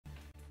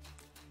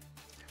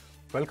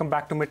Welcome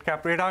back to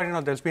Midcap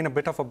Radar. There's been a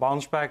bit of a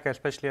bounce back,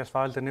 especially as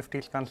far as the Nifty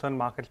is concerned.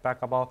 Markets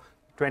back above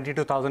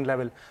 22,000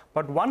 level.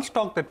 But one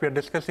stock that we're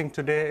discussing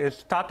today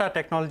is Tata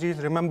Technologies.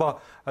 Remember,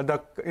 the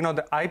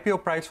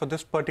IPO price for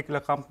this particular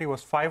company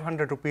was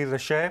 500 rupees a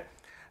share.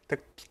 The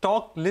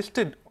stock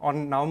listed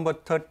on November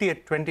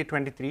 30th,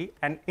 2023,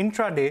 and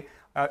intraday,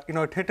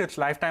 it hit its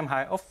lifetime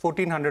high of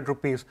 1,400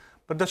 rupees.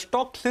 But the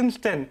stock since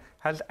then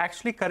has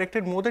actually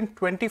corrected more than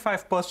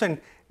 25%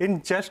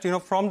 in just,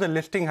 from the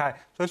listing high.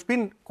 So it's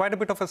been quite a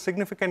bit of a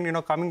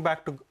significant, coming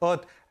back to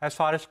earth as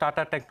far as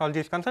Tata Technology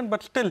is concerned,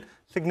 but still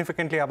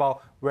significantly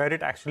above where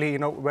it actually,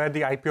 where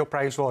the IPO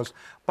price was.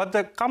 But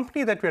the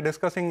company that we're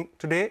discussing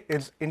today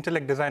is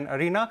Intellect Design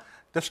Arena.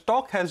 The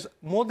stock has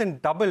more than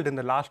doubled in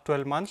the last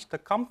 12 months. The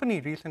company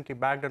recently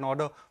bagged an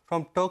order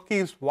from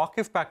Turkey's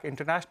Vakıfbank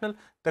International.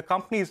 The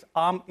company's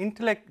arm,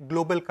 Intellect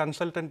Global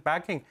Consultant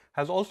Banking,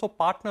 has also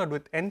partnered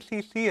with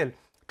NCCL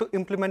to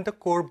implement the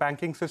core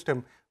banking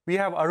system. We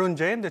have Arun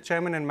Jain, the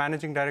Chairman and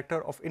Managing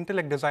Director of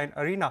Intellect Design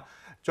Arena,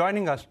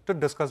 joining us to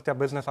discuss their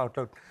business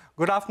outlook.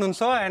 Good afternoon,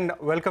 sir, and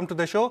welcome to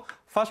the show.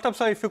 First up,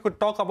 sir, if you could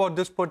talk about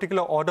this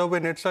particular order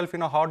win itself,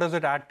 how does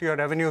it add to your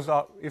revenues?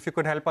 If you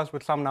could help us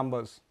with some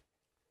numbers.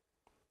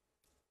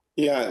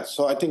 Yeah,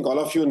 so I think all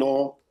of you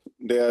know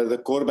the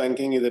core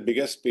banking is the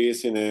biggest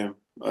space in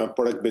a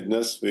product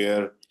business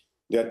where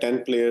there are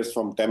 10 players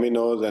from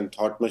Temenos and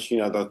Thought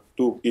Machine are the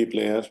two key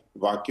players.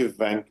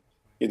 Vakıfbank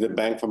is a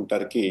bank from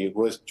Turkey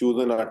who has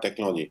chosen our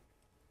technology.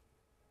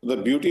 The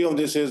beauty of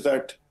this is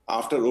that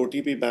after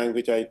OTP Bank,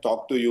 which I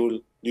talked to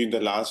you during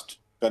the last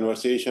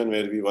conversation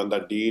where we won the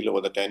deal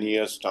over the 10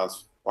 years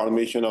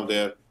transformation of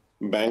their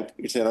bank,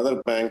 it's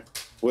another bank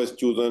who has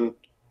chosen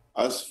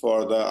us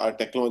for our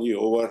technology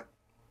over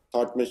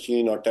Thought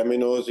Machine or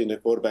Temenos in the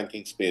core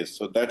banking space.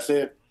 So that's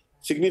a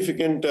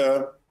significant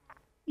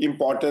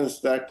importance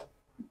that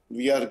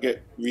we are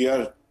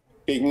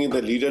taking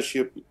the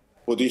leadership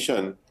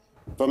position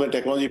from a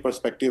technology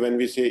perspective when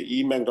we say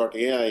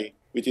eMAG.ai,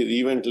 which is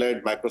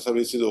event-led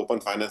microservices open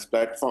finance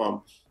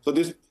platform. So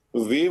this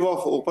wave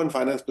of open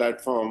finance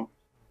platform,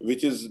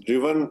 which is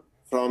driven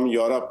from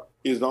Europe,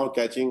 is now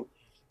catching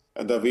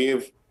the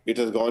wave. It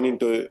has gone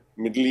into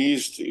Middle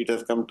East. It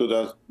has come to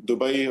the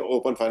Dubai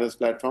open finance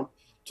platform.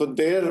 So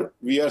there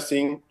we are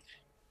seeing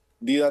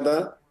these are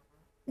the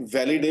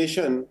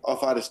validation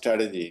of our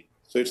strategy.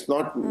 So it's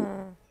not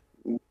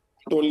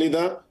only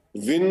the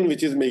win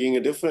which is making a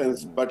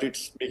difference, but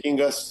it's making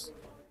us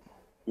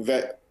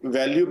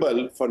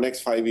valuable for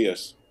next 5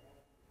 years.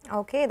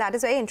 Okay, that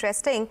is very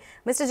interesting.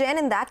 Mr. Jain,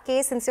 in that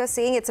case, since you're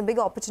saying it's a big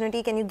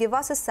opportunity, can you give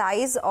us a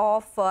size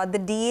of the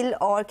deal,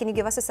 or can you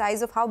give us a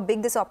size of how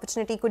big this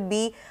opportunity could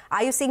be?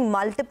 Are you seeing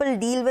multiple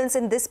deal wins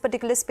in this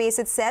particular space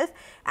itself?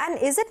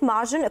 And is it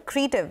margin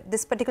accretive,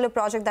 this particular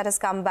project that has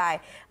come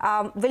by?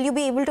 Will you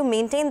be able to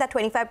maintain that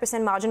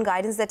 25% margin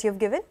guidance that you've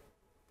given?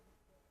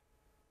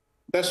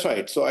 That's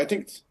right. So I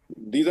think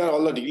these are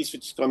all the deals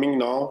which coming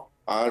now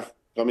are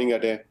coming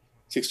at a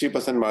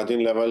 60%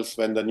 margin levels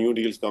when the new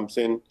deals comes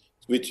in,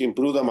 which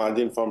improve the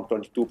margin from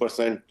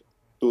 22%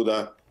 to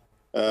the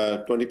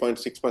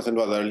 20.6%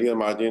 was earlier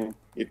margin.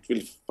 It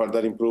will further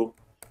improve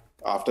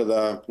after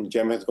the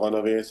gem has gone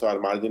away. So our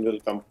margin will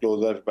come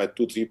closer by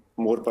 2-3%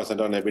 more on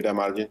EBITDA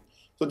margin.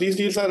 So these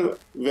deals are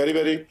very,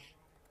 very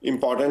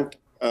important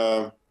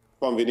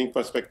from winning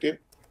perspective.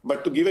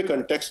 But to give a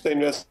context to the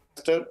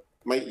investor,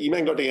 my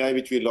eMAG.ai,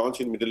 which we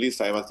launched in Middle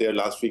East, I was there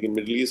last week in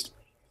Middle East.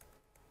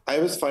 I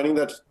was finding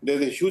that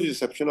there's a huge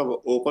reception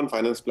of open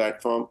finance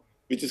platform,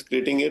 which is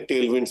creating a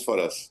tailwinds for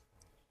us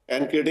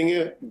and creating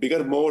a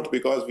bigger moat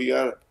because we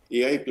are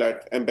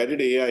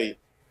embedded AI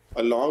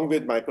along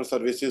with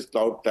microservices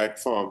cloud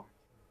platform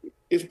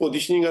is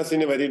positioning us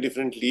in a very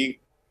different league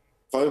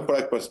from a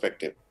product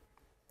perspective.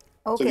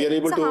 Okay. So we are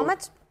able to... How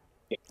much?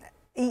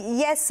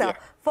 Yes, sir.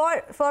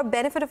 Yeah. For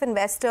benefit of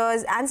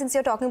investors, and since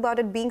you're talking about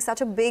it being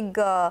such a big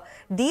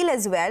deal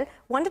as well,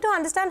 wanted to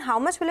understand how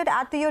much will it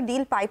add to your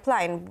deal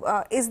pipeline?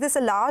 Is this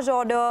a large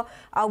order?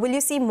 Will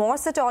you see more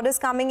such orders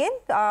coming in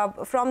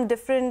from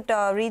different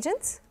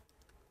regions?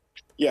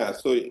 Yeah,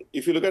 so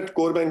if you look at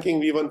core banking,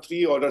 we won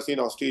 3 orders in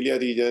Australia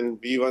region.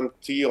 We won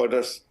 3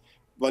 orders,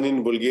 one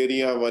in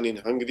Bulgaria, one in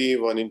Hungary,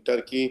 one in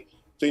Turkey.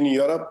 So in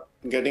Europe,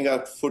 getting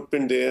our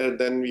footprint there,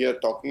 then we are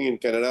talking in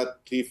Canada,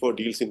 3-4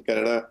 deals in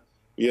Canada.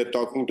 We are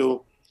talking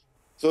to,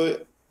 so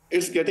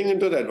it's getting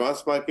into the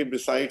advanced market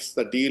besides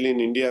the deal in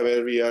India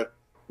where we are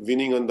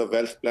winning on the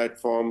wealth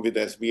platform with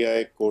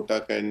SBI,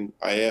 Kotak and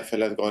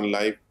IIFL has gone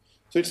live.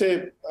 So it's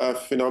a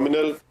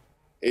phenomenal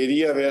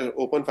area where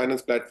open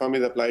finance platform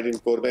is applied in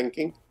core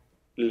banking,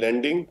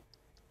 lending,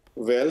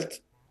 wealth,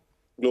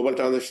 global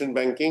transaction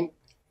banking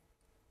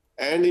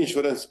and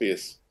insurance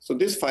space. So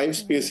these 5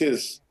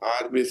 spaces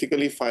are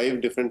basically 5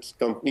 different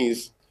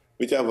companies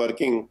which are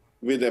working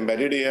with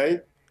embedded AI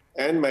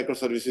and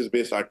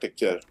microservices-based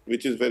architecture,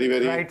 which is very,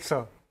 very... Right,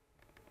 sir.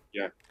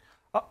 Yeah.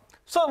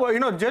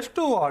 So, just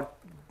to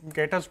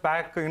get us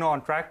back,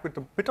 on track with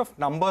a bit of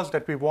numbers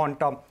that we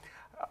want.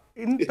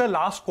 In the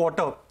last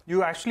quarter,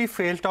 you actually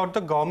phased out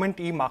the government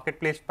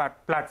e-marketplace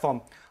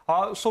platform.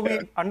 So we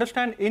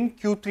understand in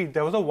Q3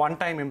 there was a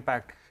one-time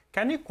impact.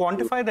 Can you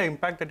quantify the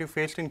impact that you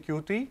faced in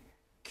Q3?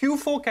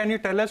 Q4, can you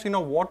tell us,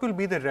 what will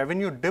be the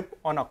revenue dip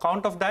on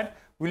account of that?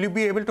 Will you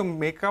be able to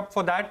make up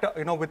for that,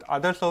 with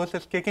other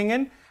services kicking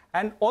in?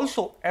 And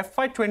also,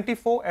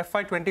 FY24,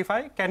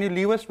 FY25, can you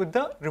leave us with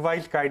the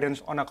revised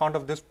guidance on account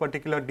of this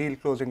particular deal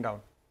closing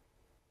down?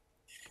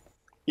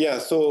 Yeah,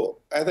 so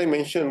as I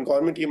mentioned,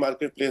 government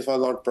e-marketplace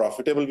was not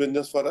profitable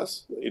business for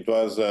us. It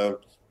was a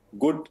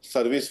good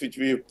service which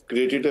we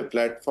created a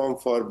platform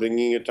for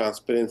bringing a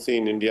transparency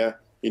in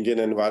Indian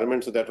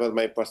environment. So that was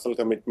my personal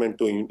commitment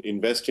to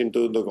invest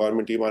into the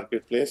government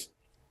e-marketplace.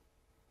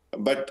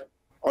 But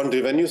on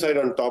revenue side,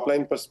 on top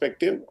line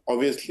perspective,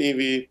 obviously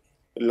we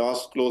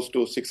lost close to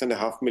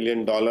 $6.5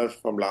 million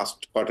from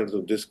last quarter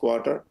to this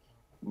quarter.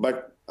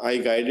 But I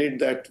guided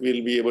that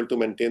we'll be able to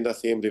maintain the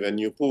same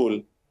revenue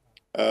pool,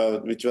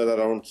 which was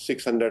around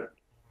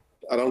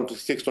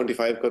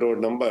 625 crore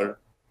number.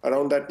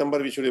 Around that number,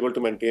 we should be able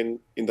to maintain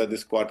in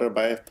this quarter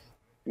by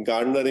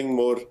garnering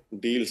more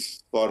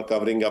deals for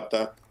covering up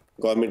the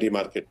government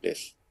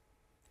e-marketplace.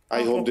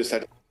 I hope this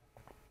had.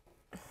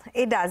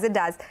 It does.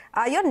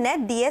 Your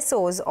net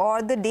DSOs,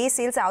 or the day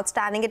sales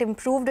outstanding, it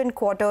improved in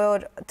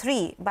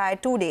Q3 by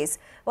 2 days.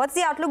 What's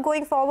the outlook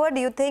going forward?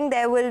 Do you think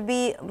there will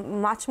be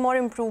much more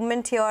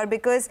improvement here?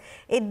 Because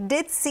it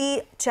did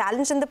see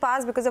challenge in the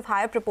past because of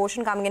higher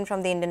proportion coming in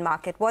from the Indian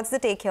market. What's the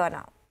take here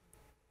now?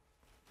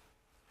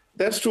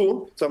 That's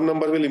true. Some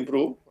number will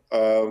improve.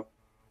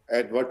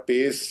 At what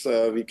pace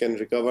we can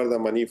recover the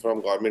money from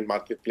government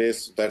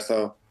marketplace, that's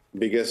our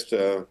biggest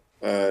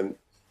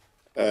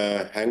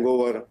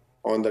hangover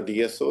on the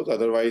DSOs.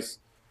 Otherwise,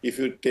 if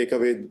you take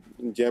away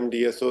GEM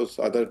DSOs,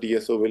 other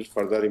DSO will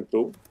further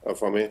improve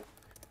from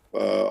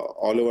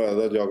all over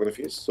other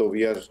geographies. So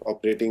we are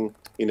operating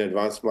in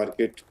advanced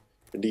market.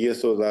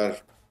 DSOs are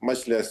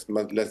much less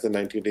than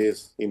 90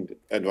 days in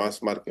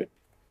advanced market.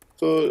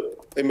 So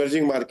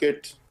emerging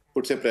market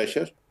puts a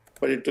pressure,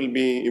 but it will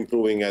be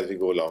improving as we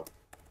go along.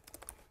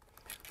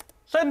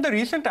 So in the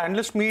recent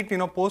analyst meet,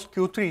 post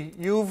Q3,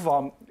 you've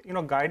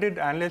guided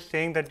analysts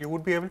saying that you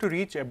would be able to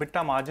reach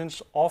EBITDA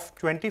margins of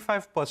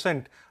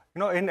 25%,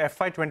 in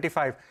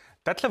FY25.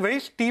 That's a very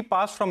steep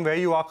ask from where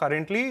you are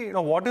currently.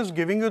 What is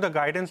giving you the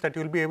guidance that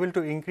you'll be able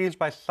to increase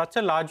by such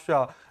a large,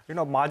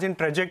 margin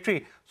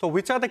trajectory? So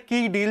which are the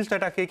key deals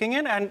that are kicking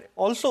in? And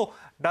also,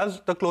 does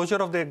the closure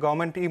of the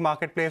government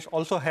e-marketplace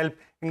also help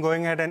in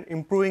going ahead and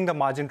improving the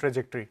margin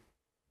trajectory?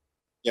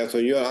 Yeah, so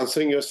you are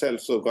answering yourself.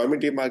 So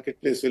government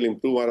e-marketplace will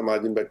improve our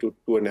margin by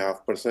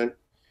 2.5%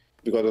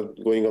 because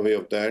of going away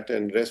of that.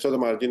 And rest of the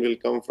margin will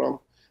come from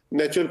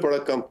natural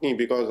product company,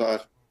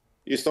 because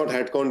it's not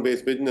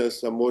headcount-based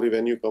business. More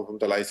revenue come from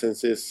the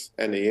licenses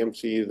and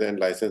AMCs and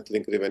license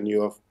link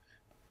revenue of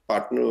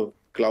partner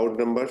cloud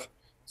numbers.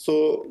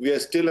 So we are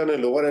still on a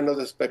lower end of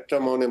the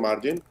spectrum on a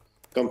margin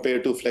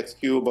compared to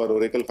FlexCube or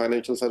Oracle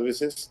Financial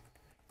Services.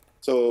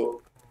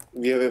 So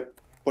we have a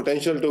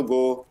potential to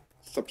go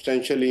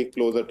substantially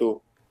closer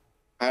to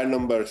higher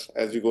numbers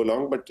as we go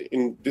along. But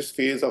in this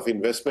phase of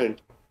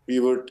investment, we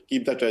would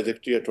keep the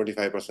trajectory at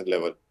 25%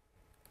 level.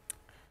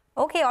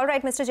 Okay, all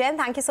right, Mr. Jain,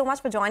 thank you so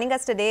much for joining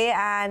us today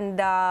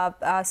and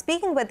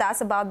speaking with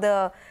us about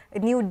the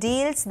new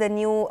deals, the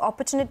new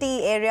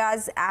opportunity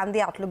areas and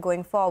the outlook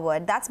going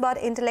forward. That's about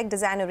Intellect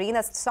Design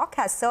Arena. Stock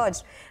has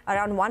surged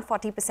around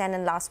 140%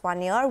 in last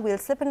 1 year. We'll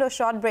slip into a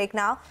short break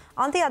now.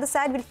 On the other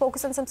side, we'll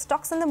focus on some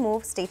stocks on the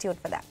move. Stay tuned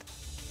for that.